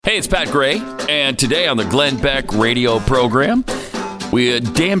Hey, it's Pat Gray, and today on the Glenn Beck radio program, we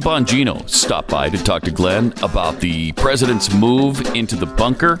had Dan Bongino stop by to talk to Glenn about the president's move into the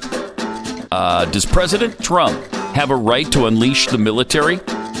bunker. Does President Trump have a right to unleash the military?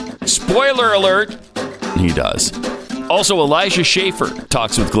 Spoiler alert, he does. Also, Elijah Schaffer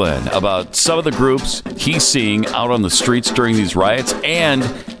talks with Glenn about some of the groups he's seeing out on the streets during these riots. And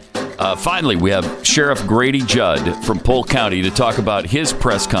finally, we have Sheriff Grady Judd from Polk County to talk about his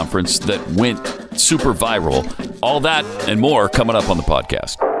press conference that went super viral. All that and more coming up on the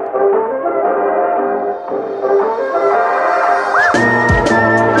podcast.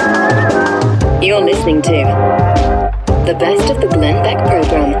 You're listening to the best of the Glenn Beck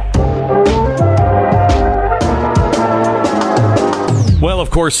program. Well,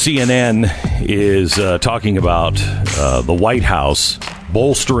 of course, CNN is talking about the White House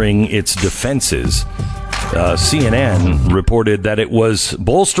bolstering its defenses. CNN reported that it was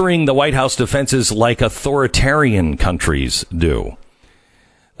bolstering the White House defenses like authoritarian countries do.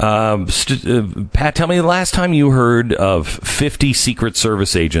 Pat, tell me the last time you heard of 50 Secret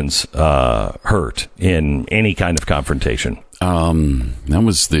Service agents hurt in any kind of confrontation. That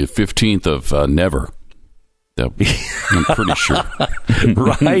was the 15th of never. I'm pretty sure.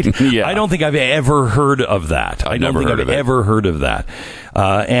 Right? Yeah. I don't think I've ever heard of that. I don't think I've ever heard of that.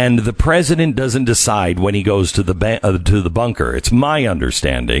 And the president doesn't decide when he goes to the bunker. It's my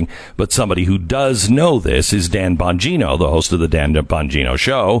understanding, but somebody who does know this is Dan Bongino, the host of the Dan Bongino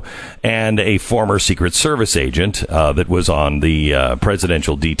Show, and a former Secret Service agent that was on the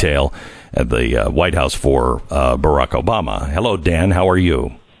presidential detail at the White House for Barack Obama. Hello, Dan. How are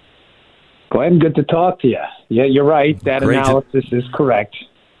you? Glenn, good to talk to you. Yeah, you're right. That analysis is correct.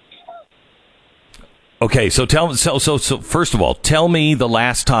 Okay, so first of all, tell me the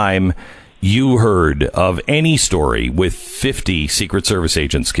last time you heard of any story with 50 Secret Service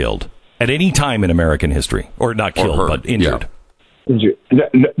agents killed at any time in American history, or not killed, but injured. Yeah.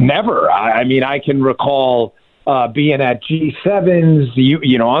 Never. I mean, I can recall being at G7s,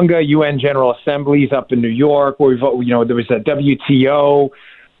 UNGA, UN General Assemblies up in New York, where there was a WTO.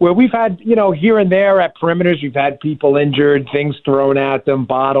 Where we've had, here and there at perimeters, we've had people injured, things thrown at them,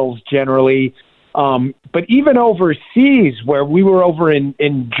 bottles generally. But even overseas, where we were over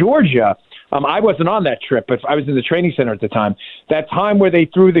in Georgia, I wasn't on that trip, but I was in the training center at the time. That time where they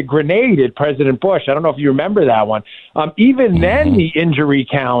threw the grenade at President Bush, I don't know if you remember that one. Even then, the injury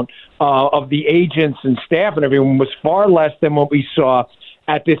count of the agents and staff and everyone was far less than what we saw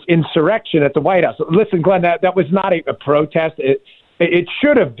at this insurrection at the White House. Listen, Glenn, that was not a protest. It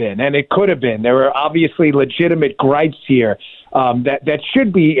should have been, and it could have been. There were obviously legitimate gripes here that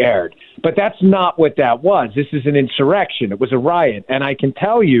should be aired. But that's not what that was. This is an insurrection. It was a riot. And I can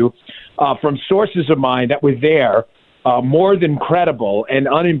tell you from sources of mine that were there, more than credible and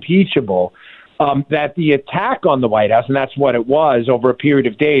unimpeachable, that the attack on the White House, and that's what it was over a period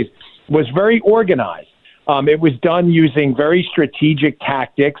of days, was very organized. It was done using very strategic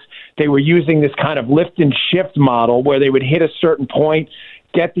tactics. They were using this kind of lift and shift model where they would hit a certain point,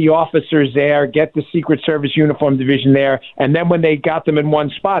 get the officers there, get the Secret Service Uniform Division there, and then when they got them in one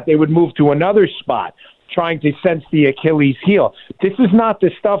spot, they would move to another spot, trying to sense the Achilles heel. This is not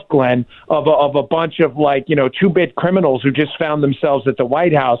the stuff, Glenn, of a bunch of two-bit criminals who just found themselves at the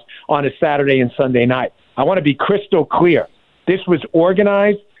White House on a Saturday and Sunday night. I want to be crystal clear. This was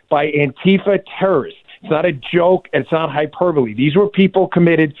organized by Antifa terrorists. It's not a joke. It's not hyperbole. These were people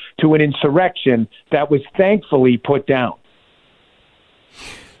committed to an insurrection that was thankfully put down.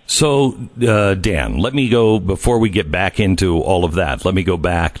 So, Dan, let me go, before we get back into all of that, let me go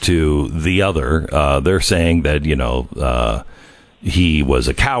back to the other. They're saying that, he was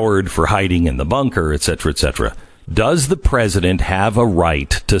a coward for hiding in the bunker, et cetera, et cetera. Does the president have a right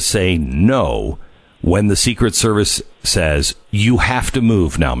to say no when the Secret Service says, you have to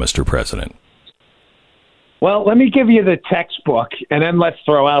move now, Mr. President? Well, let me give you the textbook, and then let's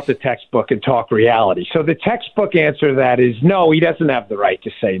throw out the textbook and talk reality. So the textbook answer to that is no, he doesn't have the right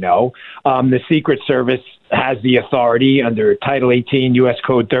to say no. The Secret Service has the authority under Title 18 U.S.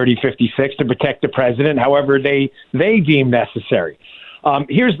 Code 3056 to protect the president however they deem necessary.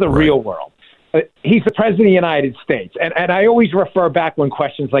 Here's the real world. He's the president of the United States. And I always refer back when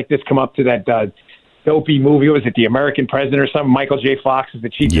questions like this come up to that dopey movie. Was it The American President or something? Michael J. Fox is the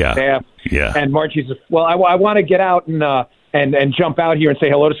chief of staff. Yeah. And Margie says, well, I want to get out and jump out here and say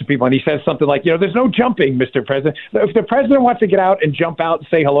hello to some people. And he says something like, there's no jumping, Mr. President. If the president wants to get out and jump out and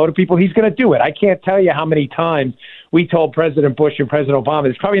say hello to people, he's going to do it. I can't tell you how many times we told President Bush and President Obama,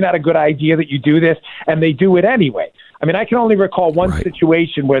 it's probably not a good idea that you do this, and they do it anyway. I mean, I can only recall one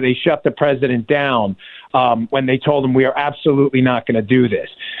situation where they shut the president down when they told him we are absolutely not going to do this.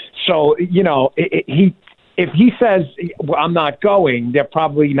 So, if he says, well, I'm not going, they're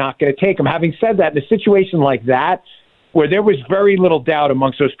probably not going to take him. Having said that, in a situation like that, where there was very little doubt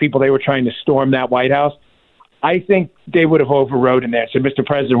amongst those people they were trying to storm that White House, I think they would have overrode in there and said, Mr.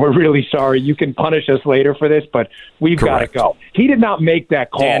 President, we're really sorry. You can punish us later for this, but we've got to go. He did not make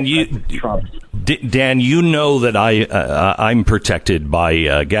that call. Dan, you know that I'm protected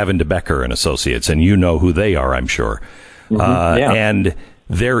by Gavin DeBecker and Associates, and you know who they are, I'm sure. And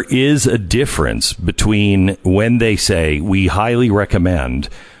there is a difference between when they say, we highly recommend,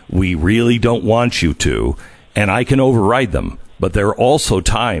 we really don't want you to, and I can override them. But there are also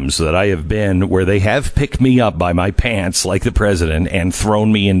times that I have been where they have picked me up by my pants like the president and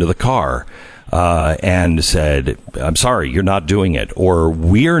thrown me into the car and said, I'm sorry, you're not doing it, or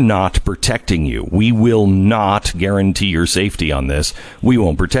we're not protecting you. We will not guarantee your safety on this. We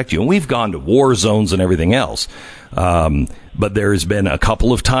won't protect you. And we've gone to war zones and everything else. But there's been a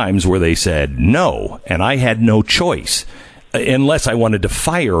couple of times where they said no, and I had no choice unless I wanted to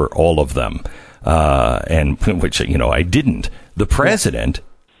fire all of them, and which, I didn't. The president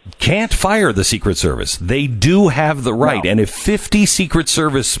can't fire the Secret Service. They do have the right. No. And if 50 Secret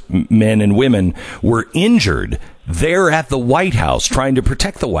Service men and women were injured, they're at the White House trying to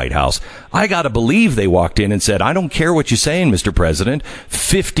protect the White House. I got to believe they walked in and said, I don't care what you're saying, Mr. President.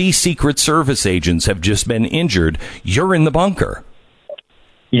 50 Secret Service agents have just been injured. You're in the bunker.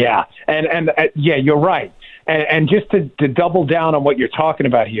 Yeah. And you're right. And just to double down on what you're talking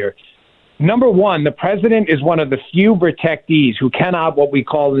about here, number one, the president is one of the few protectees who cannot, what we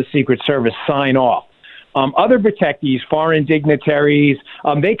call the Secret Service, sign off. Other protectees, foreign dignitaries,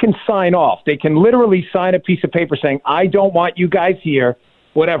 they can sign off. They can literally sign a piece of paper saying, I don't want you guys here,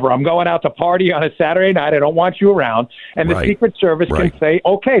 whatever. I'm going out to party on a Saturday night. I don't want you around. And the Secret Service can say,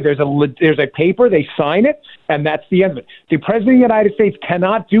 okay, there's a paper, they sign it, and that's the end of it. The president of the United States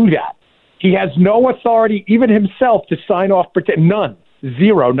cannot do that. He has no authority, even himself, to sign off, none.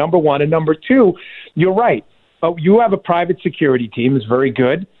 Zero, number one. And number two, you're right. You have a private security team. It's very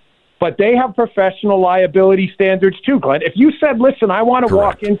good. But they have professional liability standards too, Glenn. If you said, listen, I want to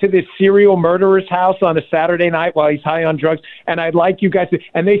walk into this serial murderer's house on a Saturday night while he's high on drugs, and I'd like you guys to,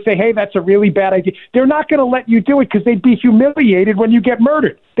 and they say, hey, that's a really bad idea, they're not going to let you do it because they'd be humiliated when you get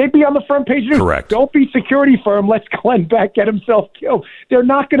murdered. They'd be on the front page of the news. Correct. Don't be security firm. Let's Glenn Beck get himself killed. They're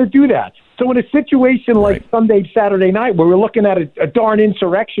not going to do that. So in a situation like Sunday, Saturday night, where we're looking at a darn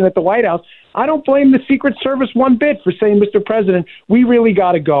insurrection at the White House, I don't blame the Secret Service one bit for saying, Mr. President, we really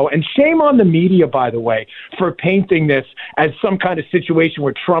got to go. And shame on the media, by the way, for painting this as some kind of situation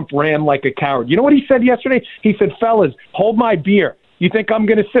where Trump ran like a coward. You know what he said yesterday? He said, fellas, hold my beer. You think I'm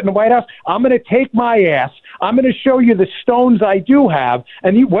going to sit in the White House? I'm going to take my ass. I'm going to show you the stones I do have,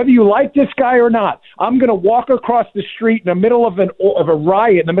 and whether you like this guy or not, I'm going to walk across the street in the middle of a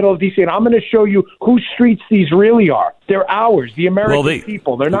riot in the middle of D.C., and I'm going to show you whose streets these really are. They're ours, the American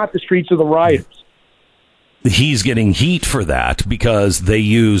people. They're not the streets of the rioters. He's getting heat for that because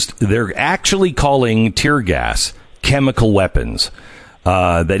they're actually calling tear gas chemical weapons.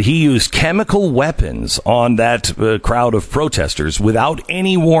 That he used chemical weapons on that crowd of protesters without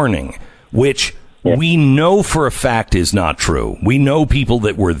any warning, which we know for a fact is not true. We know people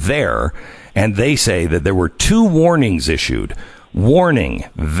that were there, and they say that there were 2 warnings issued. Warning,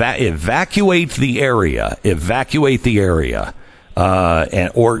 evacuate the area,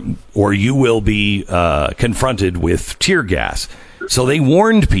 or you will be confronted with tear gas. So they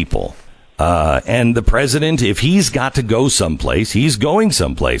warned people. And the president, if he's got to go someplace, he's going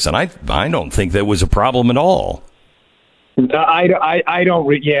someplace. And I don't think that was a problem at all. I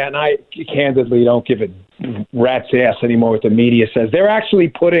don't. And I candidly don't give a rat's ass anymore what the media says. They're actually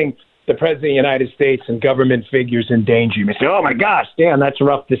putting the president of the United States and government figures in danger. You may say, oh, my gosh, Dan, that's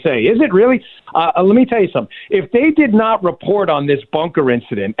rough to say. Is it really? Let me tell you something. If they did not report on this bunker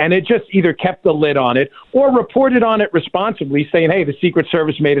incident and it just either kept the lid on it or reported on it responsibly, saying, hey, the Secret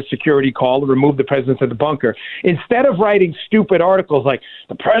Service made a security call to remove the president of the bunker, instead of writing stupid articles like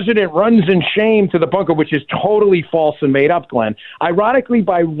the president runs in shame to the bunker, which is totally false and made up, Glenn, ironically,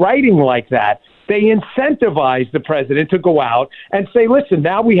 by writing like that, they incentivize the president to go out and say, listen,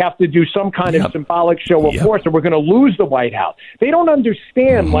 now we have to do some kind of symbolic show of force or we're going to lose the White House. They don't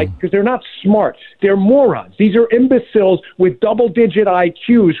understand, because they're not smart. They're morons. These are imbeciles with double-digit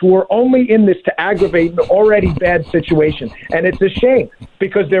IQs who are only in this to aggravate an already bad situation. And it's a shame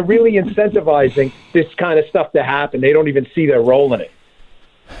because they're really incentivizing this kind of stuff to happen. They don't even see their role in it.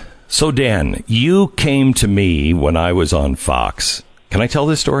 So, Dan, you came to me when I was on Fox. Can I tell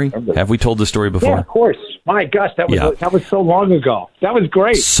this story? Have we told this story before? Yeah, of course. My gosh, that was so long ago. That was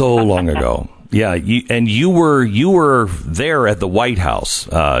great. So long ago. Yeah, you were there at the White House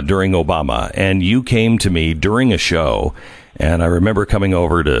during Obama, and you came to me during a show, and I remember coming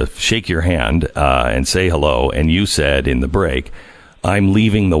over to shake your hand and say hello, and you said in the break, "I'm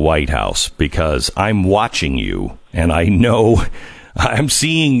leaving the White House because I'm watching you, and I know I'm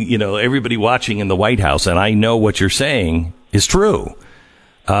seeing, everybody watching in the White House, and I know what you're saying is true."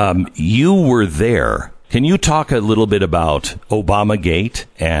 You were there. Can you talk a little bit about Obamagate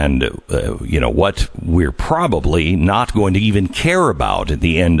and, what we're probably not going to even care about at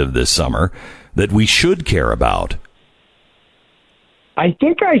the end of this summer that we should care about? I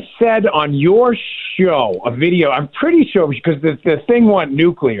think I said on your show, a video, I'm pretty sure, because the thing went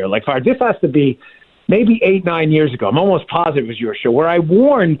nuclear. Like, this has to be maybe 8-9 years ago. I'm almost positive it was your show, where I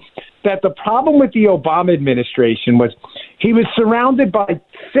warned that the problem with the Obama administration was he was surrounded by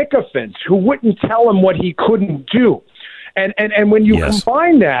sycophants who wouldn't tell him what he couldn't do. And when you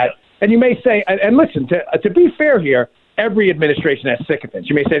combine that, and you may say, and listen, to be fair here, every administration has sycophants.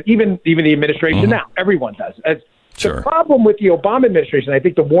 You may say, even the administration now, everyone does. Sure. The problem with the Obama administration, I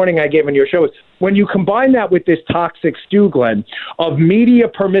think the warning I gave on your show is when you combine that with this toxic stew, Glenn, of media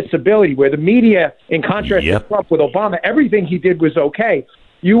permissibility, where the media, in contrast to Trump with Obama, everything he did was okay.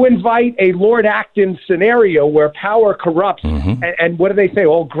 You invite a Lord Acton scenario where power corrupts, and what do they say?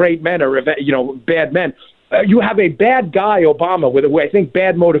 All great men are, bad men. You have a bad guy, Obama, with I think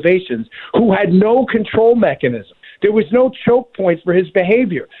bad motivations, who had no control mechanism. There was no choke point for his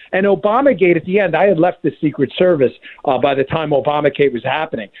behavior. And Obamagate, at the end, I had left the Secret Service by the time Obamagate was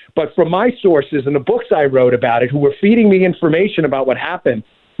happening. But from my sources and the books I wrote about it, who were feeding me information about what happened,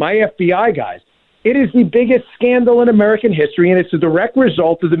 my FBI guys, it is the biggest scandal in American history, and it's a direct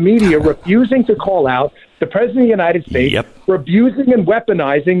result of the media refusing to call out the President of the United States, for abusing and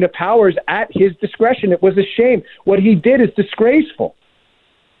weaponizing the powers at his discretion. It was a shame. What he did is disgraceful.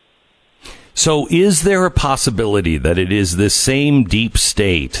 So is there a possibility that it is this same deep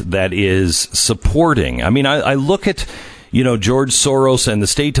state that is supporting? I mean, I look at, George Soros and the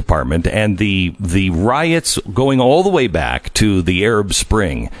State Department and the riots going all the way back to the Arab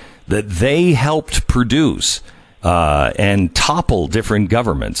Spring that they helped produce and topple different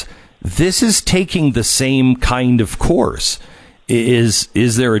governments. This is taking the same kind of course.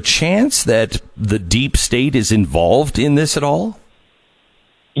 Is there a chance that the deep state is involved in this at all?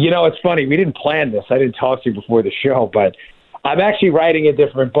 It's funny. We didn't plan this. I didn't talk to you before the show, but I'm actually writing a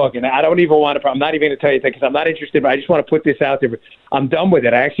different book, and I don't even want to. I'm not even going to tell you that because I'm not interested. But I just want to put this out there. I'm done with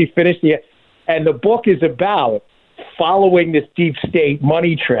it. I actually finished it, and the book is about following this deep state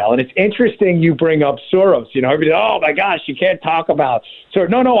money trail. And it's interesting you bring up Soros. Everybody, oh my gosh, you can't talk about Soros.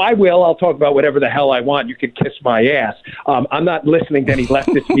 No, I will. I'll talk about whatever the hell I want. You can kiss my ass. I'm not listening to any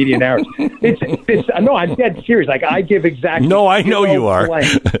leftist media narratives. No, I'm dead serious. Like, I give exactly. No, I know you are. No,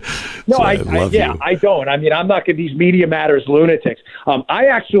 so I don't. I mean, I'm not going to these media matters lunatics. I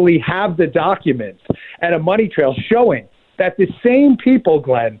actually have the documents and a money trail showing that the same people,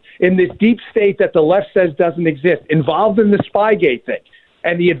 Glenn, in this deep state that the left says doesn't exist, involved in the Spygate thing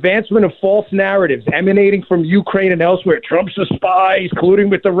and the advancement of false narratives emanating from Ukraine and elsewhere. Trump's a spy, he's colluding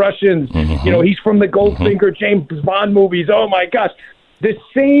with the Russians. He's from the Goldfinger James Bond movies. Oh, my gosh. The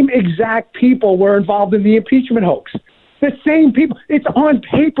same exact people were involved in the impeachment hoax. The same people. It's on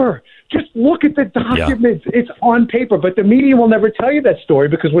paper. Just look at the documents. Yeah. It's on paper. But the media will never tell you that story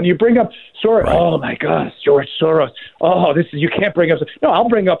because when you bring up Soros, oh, my gosh, George Soros. Oh, you can't bring up. No, I'll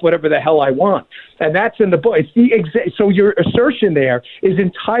bring up whatever the hell I want. And that's in the book. It's the so your assertion there is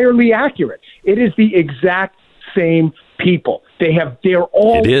entirely accurate. It is the exact same people. They're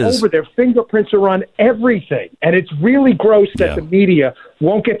all over. Their fingerprints are on everything. And it's really gross that the media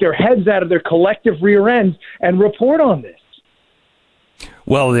won't get their heads out of their collective rear ends and report on this.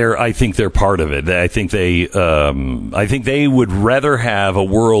 Well, I think they're part of it. I think they would rather have a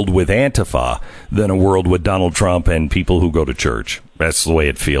world with Antifa than a world with Donald Trump and people who go to church. That's the way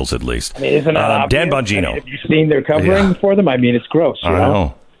it feels, at least. I mean, isn't that obvious? Dan Bongino. Have you seen their covering for them? I mean, it's gross. I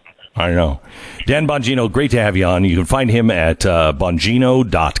know. Dan Bongino, great to have you on. You can find him at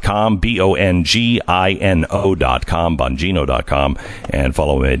Bongino.com, Bongino.com, Bongino.com, and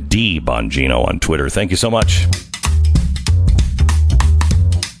follow him at DBongino on Twitter. Thank you so much.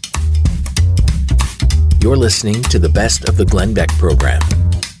 You're listening to the best of the Glenn Beck program.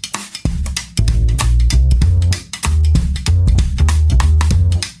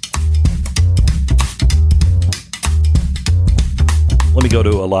 Let me go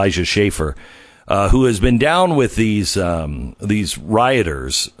to Elijah Schaffer, who has been down with these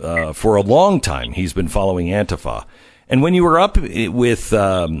rioters for a long time. He's been following Antifa, and when you were up with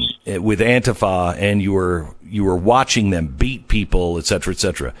Antifa and you were watching them beat people, et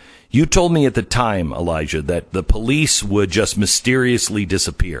cetera, You told me at the time, Elijah, that the police would just mysteriously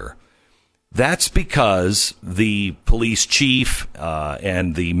disappear. That's because the police chief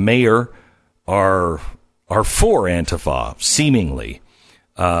and the mayor are for Antifa, seemingly.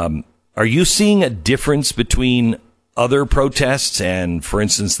 Are you seeing a difference between other protests and, for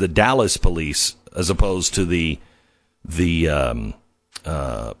instance, the Dallas police as opposed to the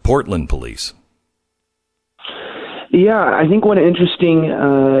Portland police? Yeah, I think one interesting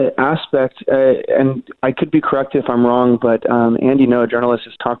aspect, and I could be corrected if I'm wrong, but Andy Ngo, a journalist,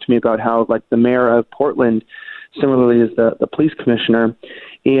 has talked to me about how, like, the mayor of Portland similarly is the police commissioner.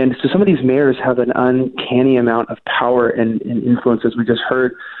 And so some of these mayors have an uncanny amount of power and influence, as we just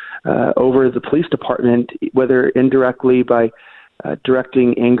heard, over the police department, whether indirectly by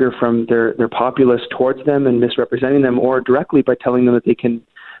directing anger from their populace towards them and misrepresenting them, or directly by telling them that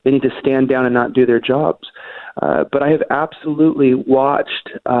they need to stand down and not do their jobs. But I have absolutely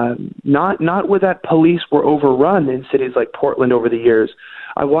watched, not where that police were overrun in cities like Portland over the years.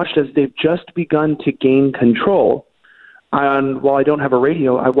 I watched as they've just begun to gain control. While I don't have a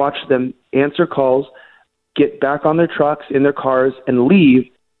radio, I watched them answer calls, get back on their trucks, in their cars, and leave,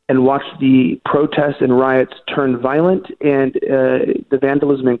 and watch the protests and riots turn violent and the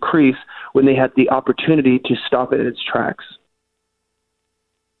vandalism increase when they had the opportunity to stop it in its tracks.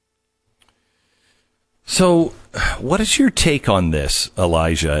 So what is your take on this,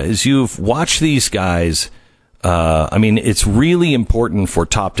 Elijah? As you've watched these guys, I mean, it's really important for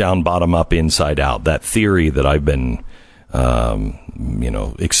top-down, bottom-up, inside-out, that theory that I've been,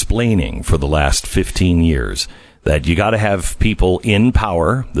 explaining for the last 15 years, that you got to have people in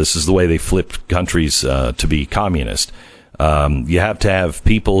power. This is the way they flipped countries to be communist. You have to have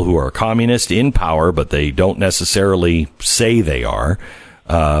people who are communist in power, but they don't necessarily say they are.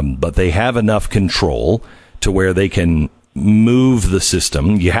 But they have enough control to where they can move the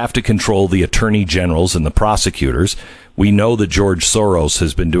system. You have to control the attorney generals and the prosecutors. We know that George Soros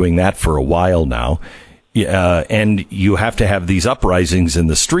has been doing that for a while now. And you have to have these uprisings in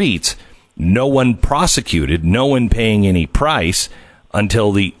the streets. No one prosecuted, no one paying any price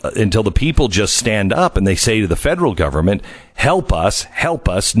until the people just stand up and they say to the federal government, help us,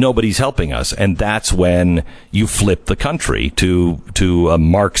 nobody's helping us. And that's when you flip the country to a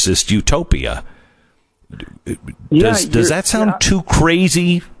Marxist utopia. Does that sound too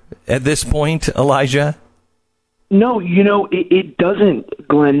crazy at this point, Elijah? No, it doesn't,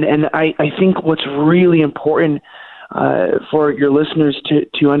 Glenn. And I think what's really important for your listeners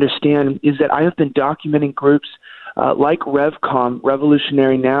to understand is that I have been documenting groups like RevCom,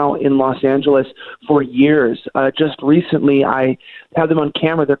 Revolutionary Now, in Los Angeles for years. Just recently, I had them on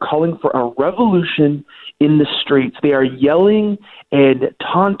camera. They're calling for a revolution in the streets. They are yelling and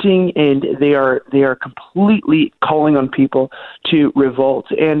taunting, and they are completely calling on people to revolt.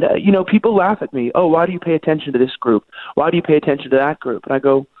 And, people laugh at me. Oh, why do you pay attention to this group? Why do you pay attention to that group? And I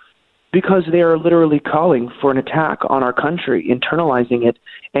go, because they are literally calling for an attack on our country, internalizing it,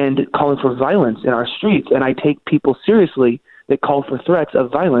 and calling for violence in our streets. And I take people seriously that call for threats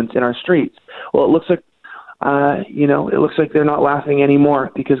of violence in our streets. Well, it looks like, they're not laughing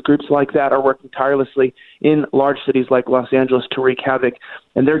anymore, because groups like that are working tirelessly in large cities like Los Angeles to wreak havoc.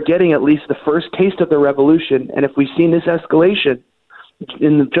 And they're getting at least the first taste of the revolution. And if we've seen this escalation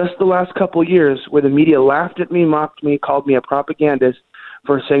in just the last couple of years, where the media laughed at me, mocked me, called me a propagandist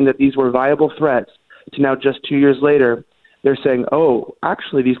for saying that these were viable threats, to now just 2 years later, they're saying, oh,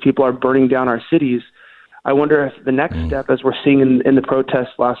 actually, these people are burning down our cities. I wonder if the next step, as we're seeing in the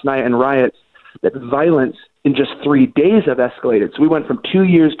protests last night and riots, that violence in just 3 days have escalated. So we went from 2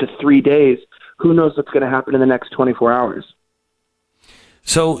 years to 3 days. Who knows what's going to happen in the next 24 hours?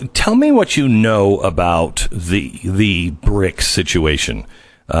 So tell me what you know about the BRICS situation.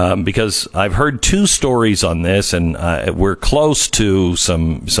 Because I've heard two stories on this, and we're close to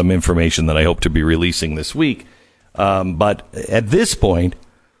some information that I hope to be releasing this week. But at this point,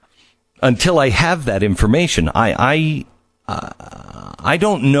 until I have that information, I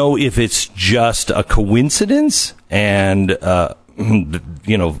don't know if it's just a coincidence and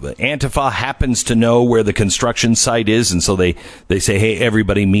Antifa happens to know where the construction site is, and so they say, hey,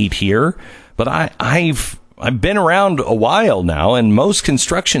 everybody meet here. But I've been around a while now, and most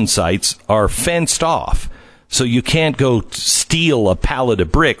construction sites are fenced off. So you can't go steal a pallet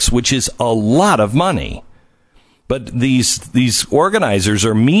of bricks, which is a lot of money. But these organizers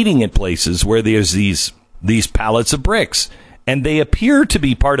are meeting at places where there's these pallets of bricks, and they appear to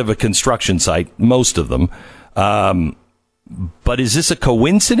be part of a construction site, most of them. But is this a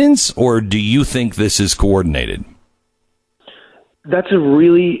coincidence, or do you think this is coordinated? That's a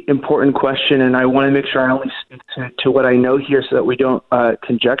really important question, and I want to make sure I only speak to what I know here so that we don't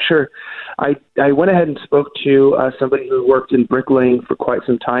conjecture. I went ahead and spoke to somebody who worked in bricklaying for quite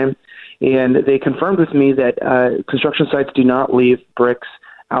some time, and they confirmed with me that construction sites do not leave bricks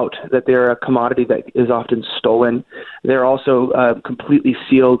out, that they're a commodity that is often stolen. They're also completely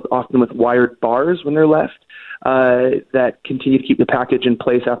sealed, often with wired bars when they're left, that continue to keep the package in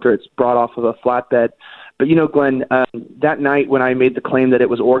place after it's brought off of a flatbed. But, Glenn, that night when I made the claim that it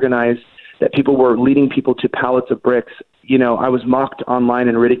was organized, that people were leading people to pallets of bricks, I was mocked online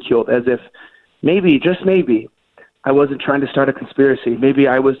and ridiculed as if maybe, just maybe, I wasn't trying to start a conspiracy. Maybe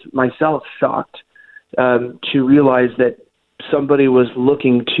I was myself shocked to realize that somebody was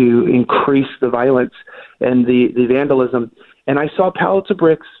looking to increase the violence and the vandalism. And I saw pallets of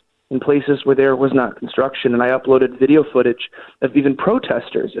bricks in places where there was not construction, and I uploaded video footage of even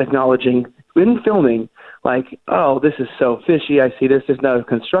protesters acknowledging in filming, like, oh, this is so fishy. I see this. There's no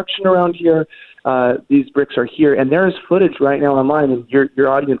construction around here. These bricks are here. And there is footage right now online, and your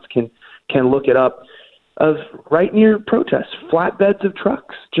audience can look it up, of right near protests, flatbeds of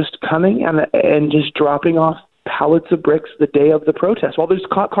trucks just coming and just dropping off pallets of bricks the day of the protest while there's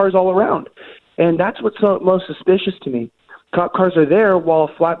cop cars all around. And that's what's most suspicious to me. Cop cars are there while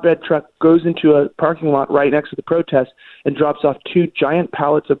a flatbed truck goes into a parking lot right next to the protest and drops off 2 giant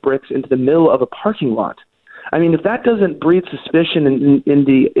pallets of bricks into the middle of a parking lot. I mean, if that doesn't breed suspicion in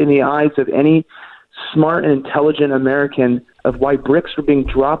the eyes of any smart and intelligent American of why bricks are being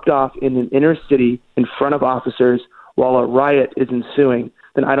dropped off in an inner city in front of officers while a riot is ensuing,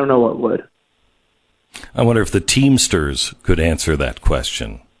 then I don't know what would. I wonder if the Teamsters could answer that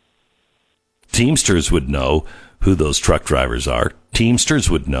question. Teamsters would know who those truck drivers are. Teamsters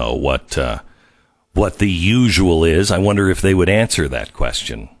would know what the usual is. I wonder if they would answer that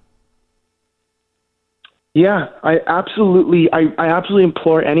question. Yeah, I absolutely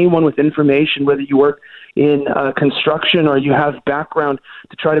implore anyone with information, whether you work in construction or you have background,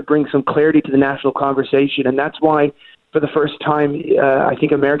 to try to bring some clarity to the national conversation. And that's why, for the first time, I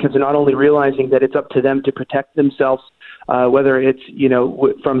think Americans are not only realizing that it's up to them to protect themselves, whether it's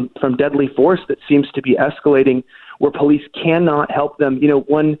from deadly force that seems to be escalating, where police cannot help them.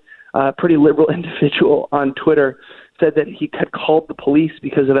 One pretty liberal individual on Twitter said that he had called the police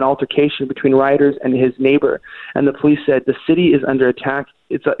because of an altercation between rioters and his neighbor, and the police said, the city is under attack.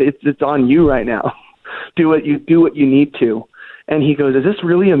 It's on you right now. Do what you need to. And he goes, is this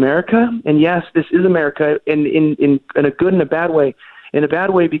really America? And yes, this is America, in a good and a bad way. In a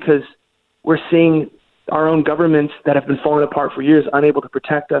bad way because we're seeing our own governments that have been falling apart for years unable to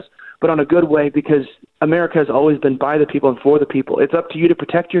protect us, but on a good way because America has always been by the people and for the people. It's up to you to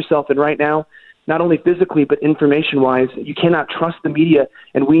protect yourself. And right now, not only physically, but information-wise, you cannot trust the media,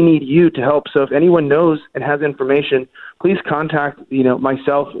 and we need you to help. So if anyone knows and has information, please contact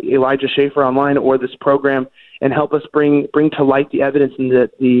myself, Elijah Schaffer online, or this program, and help us bring to light the evidence and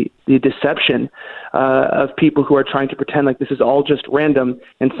the deception of people who are trying to pretend like this is all just random,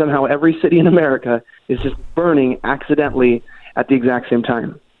 and somehow every city in America is just burning accidentally at the exact same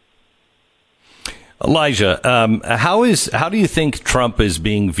time. Elijah, how do you think Trump is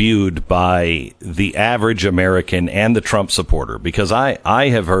being viewed by the average American and the Trump supporter? Because I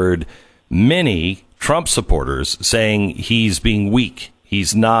have heard many Trump supporters saying he's being weak.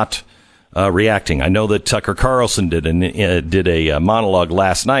 He's not reacting. I know that Tucker Carlson did a monologue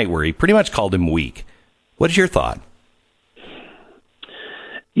last night where he pretty much called him weak. What is your thought?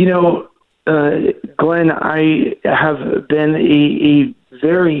 Glenn, I have been a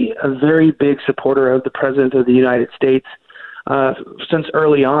very big supporter of the President of the United States since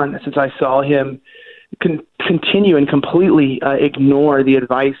early on, since I saw him continue and completely ignore the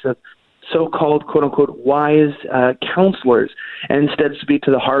advice of so-called, quote-unquote, wise counselors, and instead speak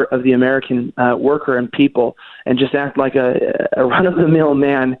to the heart of the American worker and people, and just act like a run-of-the-mill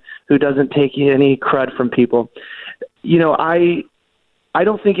man who doesn't take any crud from people. I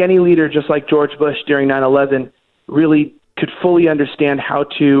don't think any leader, just like George Bush during 9/11, really could fully understand how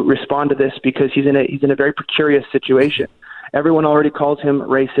to respond to this, because he's in a very precarious situation. Everyone already calls him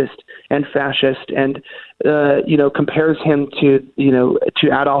racist and fascist, and compares him to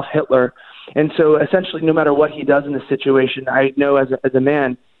Adolf Hitler. And so essentially, no matter what he does in this situation, I know as a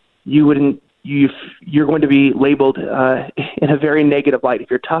man, you're going to be labeled in a very negative light. If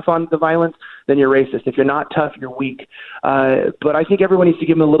you're tough on the violence, then you're racist. If you're not tough, you're weak. But I think everyone needs to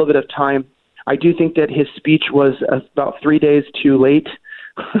give him a little bit of time. I do think that his speech was about 3 days too late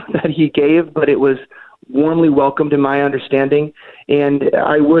that he gave, but it was warmly welcomed in my understanding. And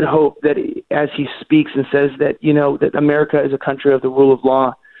I would hope that as he speaks and says that, that America is a country of the rule of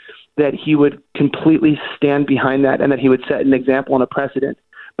law, that he would completely stand behind that and that he would set an example and a precedent.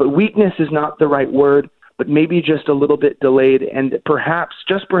 But weakness is not the right word, but maybe just a little bit delayed, and perhaps,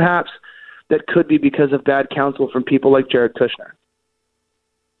 just perhaps, that could be because of bad counsel from people like Jared Kushner.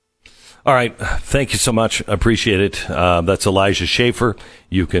 All right. Thank you so much. Appreciate it. That's Elijah Schaffer.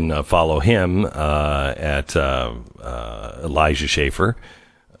 You can follow him at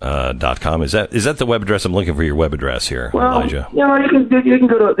ElijahSchaffer.com. Is that the web address? I'm looking for your web address here, Elijah. Yeah, you can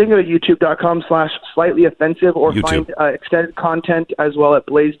go to youtube.com/slightly-offensive or YouTube. Find extended content as well at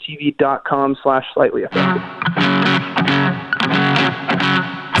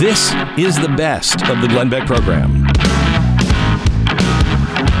BlazeTV.com/slightly-offensive. This is the best of the Glenn Beck program.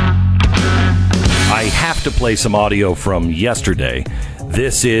 I have to play some audio from yesterday.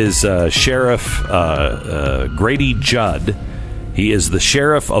 This is Sheriff Grady Judd. He is the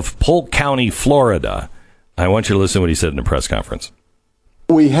sheriff of Polk County, Florida. I want you to listen to what he said in a press conference.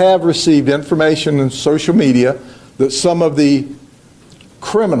 We have received information in social media that some of the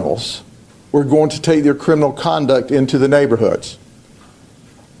criminals were going to take their criminal conduct into the neighborhoods.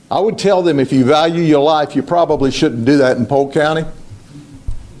 I would tell them, if you value your life, you probably shouldn't do that in Polk County,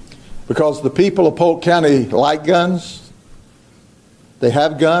 because the people of Polk County like guns. They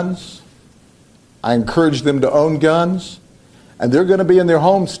have guns. I encourage them to own guns. And they're going to be in their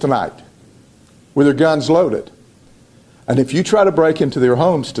homes tonight with their guns loaded. And if you try to break into their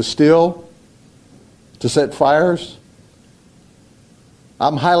homes to steal, to set fires,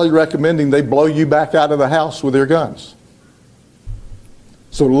 I'm highly recommending they blow you back out of the house with their guns.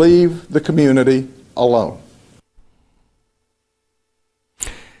 So leave the community alone.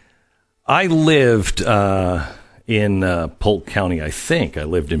 I lived in Polk County, I think. I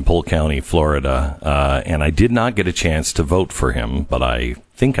lived in Polk County, Florida, and I did not get a chance to vote for him, but I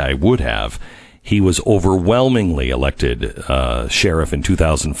think I would have. He was overwhelmingly elected sheriff in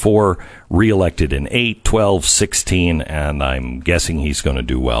 2004, reelected in 8, 12, 16, and I'm guessing he's going to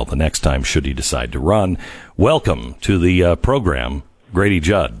do well the next time should he decide to run. Welcome to the program, Grady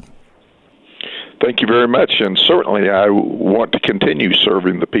Judd. Thank you very much, and certainly I want to continue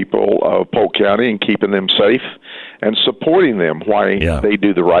serving the people of Polk County and keeping them safe and supporting them while they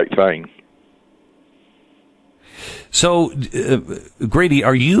do the right thing. So, Grady,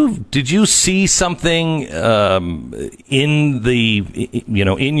 did you see something in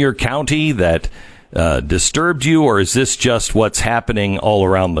your county that disturbed you, or is this just what's happening all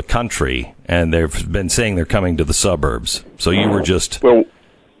around the country? And they've been saying they're coming to the suburbs, so you were just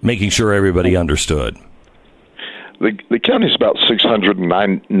making sure everybody understood. The county is about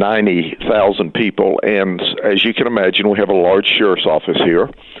 690,000 people, and as you can imagine, we have a large sheriff's office here.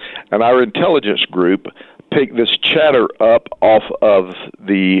 And our intelligence group picked this chatter up off of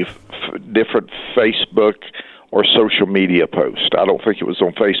the different Facebook or social media posts. I don't think it was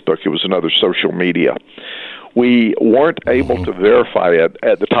on Facebook. It was another social media. We weren't able to verify it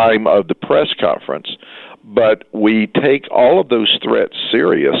at the time of the press conference, but we take all of those threats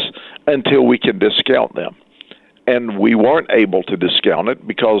serious until we can discount them. And we weren't able to discount it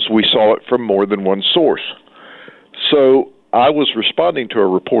because we saw it from more than one source. So I was responding to a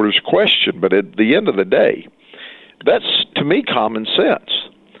reporter's question, but at the end of the day, that's, to me, common sense.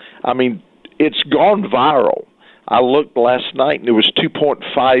 I mean, it's gone viral. I looked last night, and there was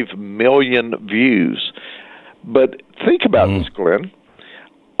 2.5 million views. But think about this, Glenn.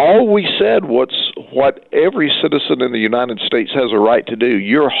 All we said was what every citizen in the United States has a right to do.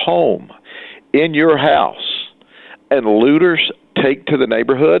 Your home, in your house, and looters take to the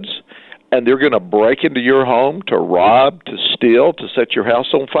neighborhoods, and they're going to break into your home to rob, to steal, to set your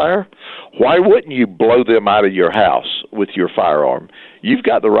house on fire. Why wouldn't you blow them out of your house with your firearm? You've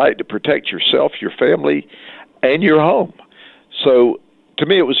got the right to protect yourself, your family, and your home. So to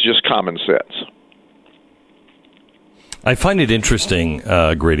me, it was just common sense. I find it interesting,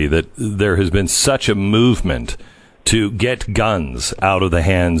 Grady, that there has been such a movement to get guns out of the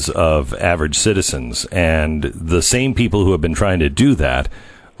hands of average citizens. And the same people who have been trying to do that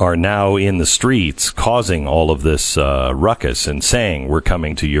are now in the streets causing all of this ruckus and saying, we're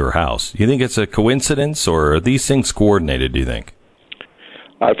coming to your house. You think it's a coincidence, or are these things coordinated, do you think?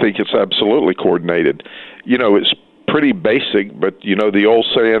 I think it's absolutely coordinated. You know, it's pretty basic, but you know the old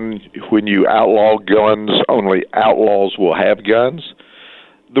saying, when you outlaw guns, only outlaws will have guns.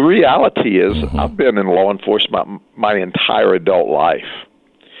 The reality is, I've been in law enforcement my entire adult life.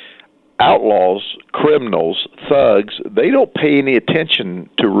 Outlaws, criminals, thugs, they don't pay any attention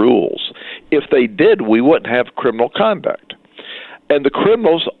to rules. If they did, we wouldn't have criminal conduct. And the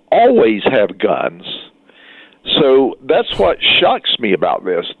criminals always have guns. So that's what shocks me about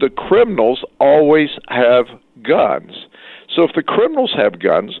this. The criminals always have guns. So if the criminals have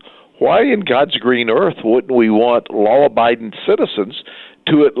guns, why in God's green earth wouldn't we want law-abiding citizens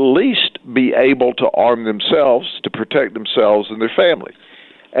to at least be able to arm themselves to protect themselves and their family?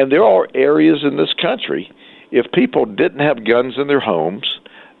 And there are areas in this country, if people didn't have guns in their homes,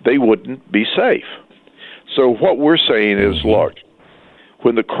 they wouldn't be safe. So what we're saying is, look,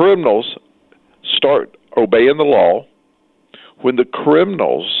 when the criminals start obeying the law, when the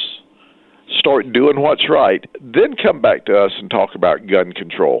criminals start doing what's right, then come back to us and talk about gun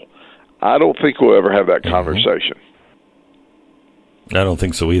control. I don't think we'll ever have that conversation. I don't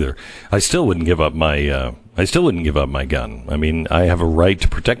think so either. I still wouldn't give up my gun. I mean, I have a right to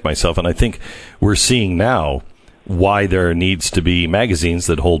protect myself, and I think we're seeing now why there needs to be magazines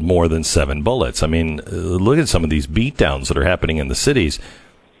that hold more than 7 bullets. I mean, look at some of these beatdowns that are happening in the cities.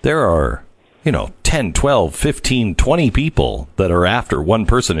 There are, 10, 12, 15, 20 people that are after one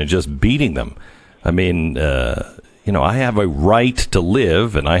person and just beating them. I mean, I have a right to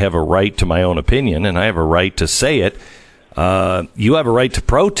live, and I have a right to my own opinion, and I have a right to say it. You have a right to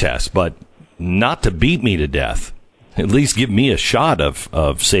protest, but not to beat me to death. At least give me a shot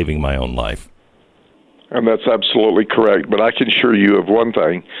of saving my own life. And that's absolutely correct. But I can assure you of one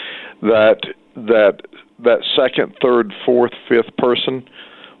thing, that second, third, fourth, fifth person,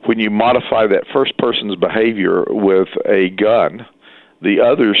 when you modify that first person's behavior with a gun, the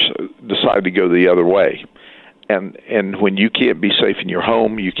others decide to go the other way. And when you can't be safe in your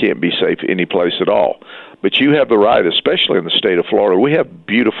home, you can't be safe any place at all. But you have the right, especially in the state of Florida. We have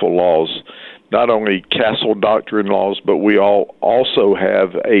beautiful laws, not only castle doctrine laws, but we also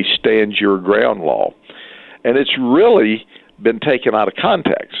have a stand your ground law. And it's really been taken out of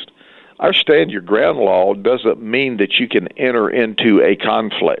context. Our stand your ground law doesn't mean that you can enter into a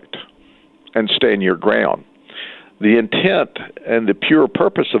conflict and stand your ground. The intent and the pure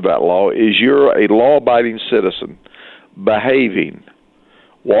purpose of that law is you're a law-abiding citizen, behaving,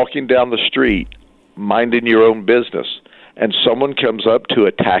 walking down the street, minding your own business, and someone comes up to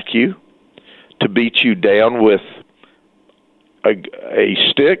attack you, to beat you down with a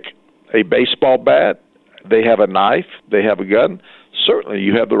stick, a baseball bat, they have a knife, they have a gun, certainly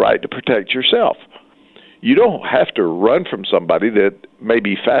you have the right to protect yourself. You don't have to run from somebody that may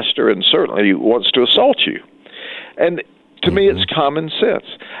be faster and certainly wants to assault you. And to me, it's common sense.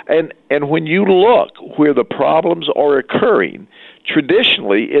 And when you look where the problems are occurring,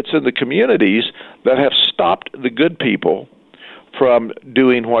 traditionally it's in the communities that have stopped the good people from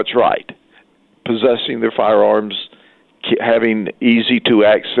doing what's right, possessing their firearms, having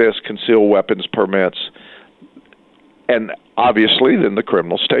easy-to-access concealed weapons permits, and obviously then the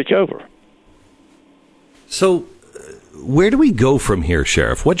criminals take over. So where do we go from here,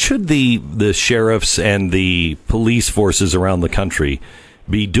 Sheriff? What should the sheriffs and the police forces around the country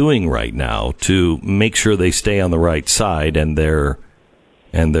be doing right now to make sure they stay on the right side and their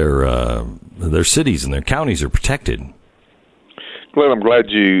cities and their counties are protected? Glenn, I'm glad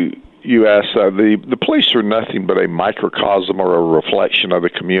you asked. The police are nothing but a microcosm or a reflection of the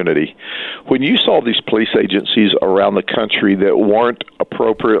community. When you saw these police agencies around the country that weren't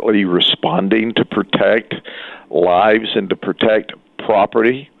appropriately responding to protect lives and to protect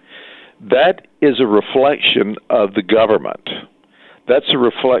property, that is a reflection of the government. That's a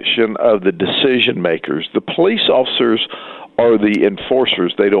reflection of the decision makers. The police officers are the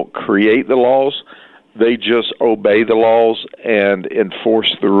enforcers. They don't create the laws. They just obey the laws and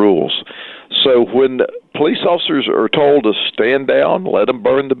enforce the rules. So when police officers are told to stand down, let them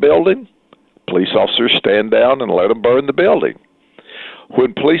burn the building, police officers stand down and let them burn the building.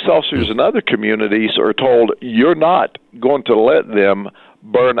 When police officers in other communities are told, you're not going to let them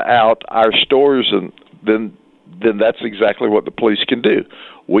burn out our stores, and then that's exactly what the police can do.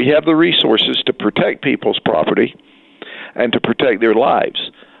 We have the resources to protect people's property and to protect their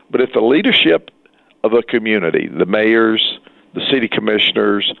lives. But if the leadership of a community, the mayors, the city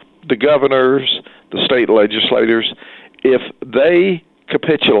commissioners, the governors, the state legislators, if they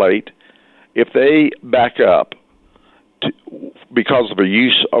capitulate, if they back up because of a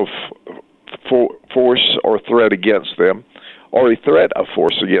use of force or threat against them, or a threat of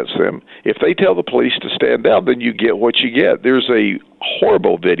force against them, if they tell the police to stand down, then you get what you get. There's a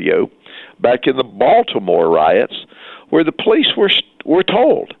horrible video back in the Baltimore riots where the police were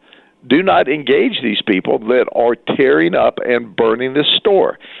told, do not engage these people that are tearing up and burning this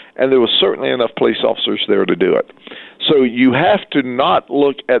store. And there was certainly enough police officers there to do it. So you have to not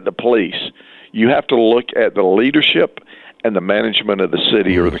look at the police. You have to look at the leadership and the management of the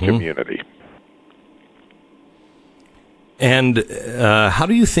city or the community. And how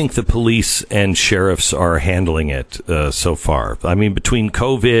do you think the police and sheriffs are handling it so far? I mean, between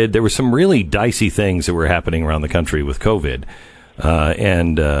COVID, there were some really dicey things that were happening around the country with COVID.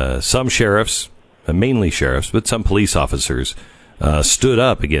 and some sheriffs, mainly sheriffs, but some police officers stood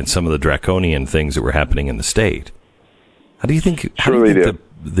up against some of the draconian things that were happening in the state. How do you think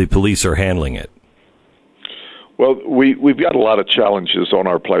the police are handling it? Well, we've got a lot of challenges on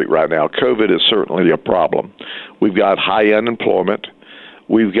our plate right now. COVID is certainly a problem. We've got high unemployment.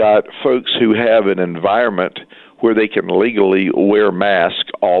 We've got folks who have an environment where they can legally wear masks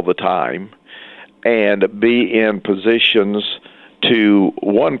all the time and be in positions to,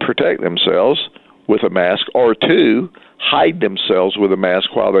 one, protect themselves with a mask, or two, hide themselves with a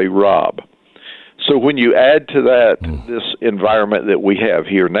mask while they rob. So when you add to that this environment that we have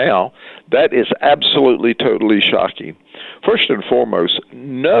here now, that is absolutely, totally shocking. First and foremost,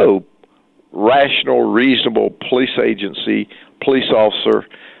 no rational, reasonable police agency, police officer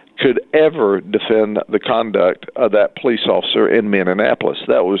could ever defend the conduct of that police officer in Minneapolis.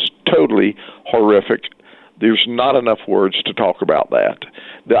 That was totally horrific. There's not enough words to talk about that.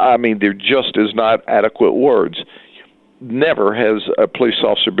 I mean, there just is not adequate words. Never has a police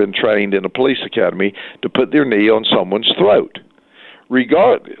officer been trained in a police academy to put their knee on someone's throat.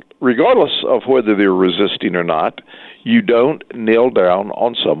 Regardless of whether they're resisting or not, you don't kneel down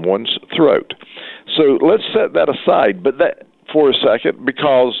on someone's throat. So let's set that aside, but that for a second,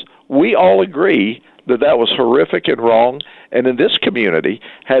 because we all agree that that was horrific and wrong, and in this community,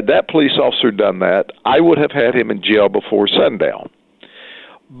 had that police officer done that, I would have had him in jail before sundown.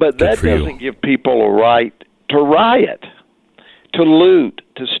 But that doesn't give people a right to riot, to loot,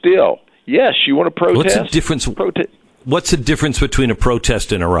 to steal. Yes, you want to protest? What's the difference between a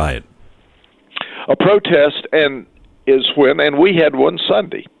protest and a riot? A protest is when, and we had one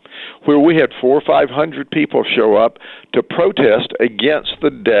Sunday, where we had 400 or 500 people show up to protest against the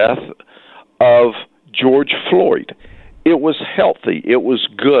death of George Floyd. It was healthy. It was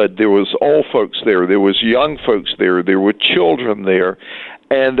good. There was old folks there. There was young folks there. There were children there.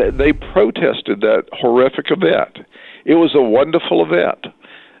 And they protested that horrific event. It was a wonderful event.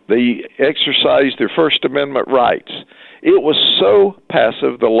 They exercised their First Amendment rights. It was so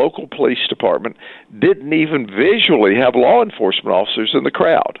passive, the local police department didn't even visually have law enforcement officers in the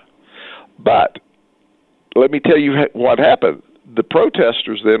crowd. But let me tell you what happened. The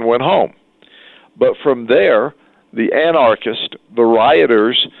protesters then went home. But from there, the anarchists, the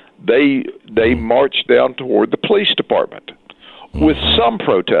rioters, they marched down toward the police department with some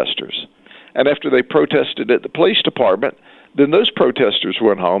protesters. And after they protested at the police department, then those protesters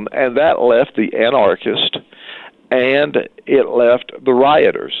went home, and that left the anarchists and it left the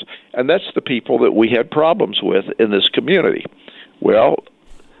rioters. And that's the people that we had problems with in this community. Well,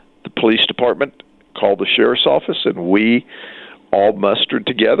 the police department called the sheriff's office, and we all mustered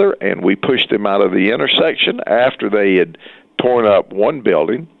together, and we pushed them out of the intersection after they had torn up one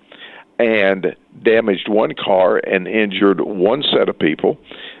building and damaged one car and injured one set of people,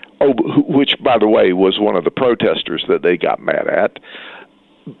 which, by the way, was one of the protesters that they got mad at.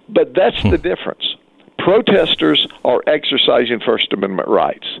 But that's the difference. Protesters are exercising First Amendment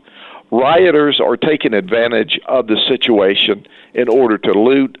rights. Rioters are taking advantage of the situation in order to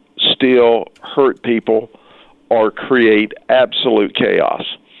loot, steal, hurt people, or create absolute chaos.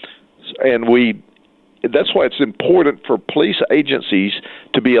 And that's why it's important for police agencies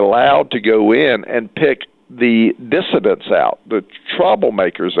to be allowed to go in and pick the dissidents out, the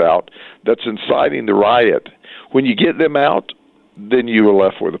troublemakers out that's inciting the riot. When you get them out, then you are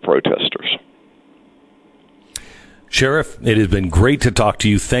left with the protesters. Sheriff, it has been great to talk to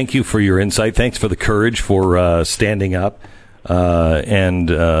you. Thank you for your insight. Thanks for the courage for standing up. And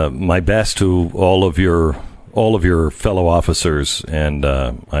my best to all of your fellow officers, and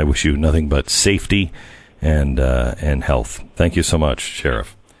I wish you nothing but safety and health. Thank you so much,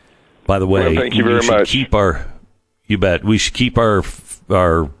 Sheriff. By the way, thank you very much. We should keep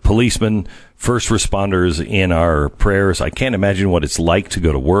our policemen, first responders in our prayers. I can't imagine what it's like to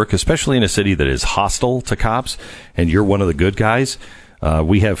go to work, especially in a city that is hostile to cops, and you're one of the good guys.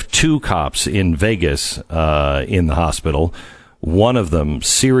 We have 2 cops in Vegas in the hospital. One of them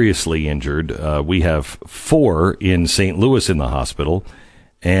seriously injured. We have 4 in St. Louis in the hospital.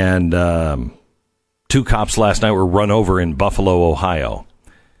 And 2 cops last night were run over in Buffalo, Ohio.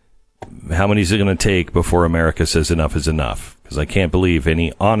 How many is it going to take before America says enough is enough? Because I can't believe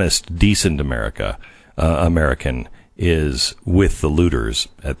any honest, decent American is with the looters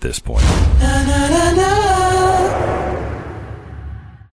at this point.